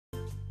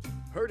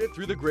Heard it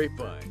through the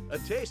grapevine, a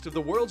taste of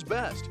the world's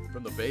best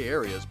from the Bay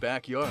Area's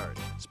backyard.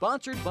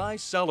 Sponsored by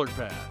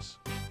CellarPass.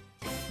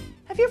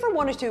 Have you ever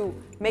wanted to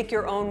make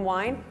your own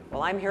wine?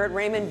 Well, I'm here at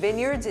Raymond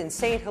Vineyards in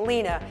St.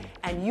 Helena,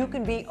 and you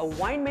can be a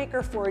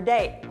winemaker for a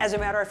day. As a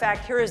matter of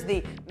fact, here is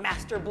the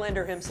master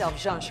blender himself,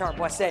 Jean-Charles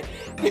Boisset.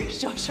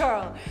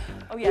 Jean-Charles.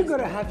 Oh, yes. You're going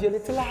to have your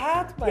little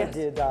hat, my Yes.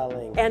 dear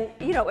darling. And,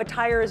 you know,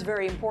 attire is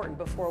very important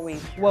before we...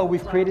 Well,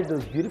 we've created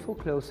those beautiful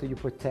clothes so you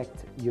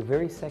protect your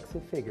very sexy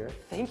figure.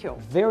 Thank you.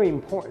 Very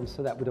important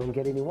so that we don't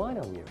get any wine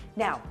on you.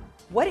 Now,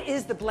 what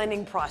is the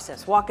blending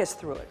process? Walk us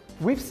through it.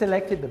 We've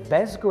selected the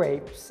best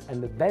grapes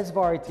and the best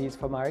varieties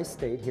from our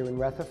estate here in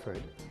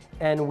Rutherford.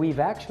 And we've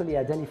actually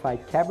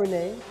identified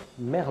Cabernet,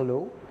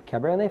 Merlot,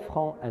 Cabernet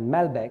Franc, and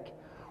Malbec,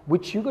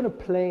 which you're going to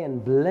play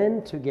and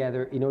blend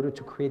together in order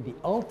to create the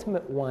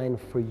ultimate wine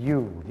for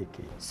you,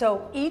 Vicky.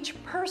 So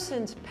each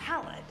person's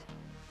palate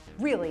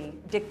really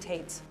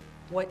dictates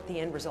what the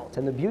end result is.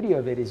 And the beauty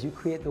of it is you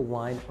create the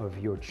wine of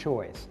your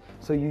choice.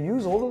 So you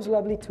use all those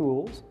lovely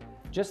tools,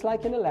 just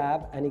like in a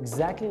lab, and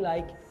exactly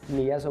like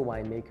me as a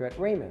winemaker at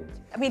Raymond.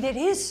 I mean, it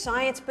is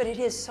science, but it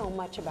is so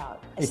much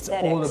about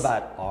aesthetics. It's all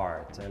about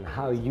art and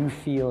how you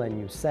feel and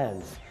you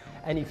sense.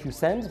 And if you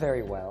sense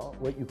very well,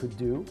 what you could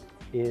do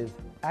is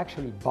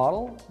actually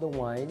bottle the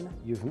wine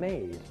you've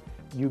made.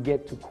 You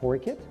get to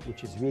cork it,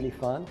 which is really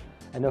fun.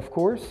 And of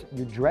course,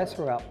 you dress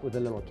her up with a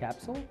little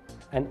capsule.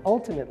 And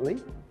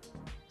ultimately,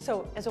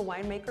 So as a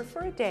winemaker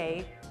for a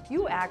day,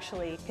 you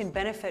actually can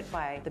benefit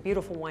by the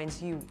beautiful wines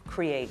you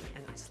create.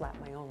 And I slap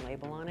my own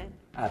label on it.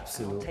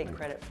 absolutely. I'll take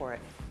credit for it.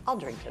 I'll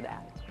drink to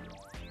that.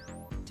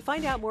 To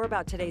find out more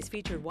about today's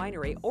featured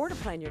winery or to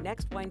plan your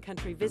next wine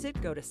country visit,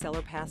 go to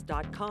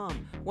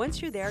CellarPass.com.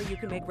 Once you're there, you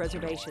can make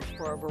reservations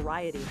for a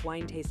variety of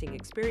wine tasting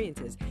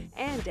experiences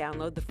and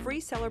download the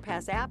free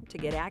CellarPass app to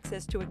get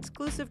access to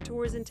exclusive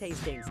tours and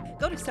tastings.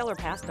 Go to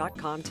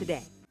CellarPass.com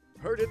today.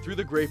 Heard it through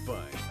the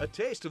grapevine, a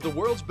taste of the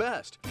world's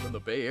best from the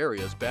Bay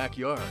Area's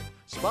backyard.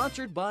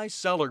 Sponsored by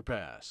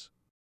CellarPass.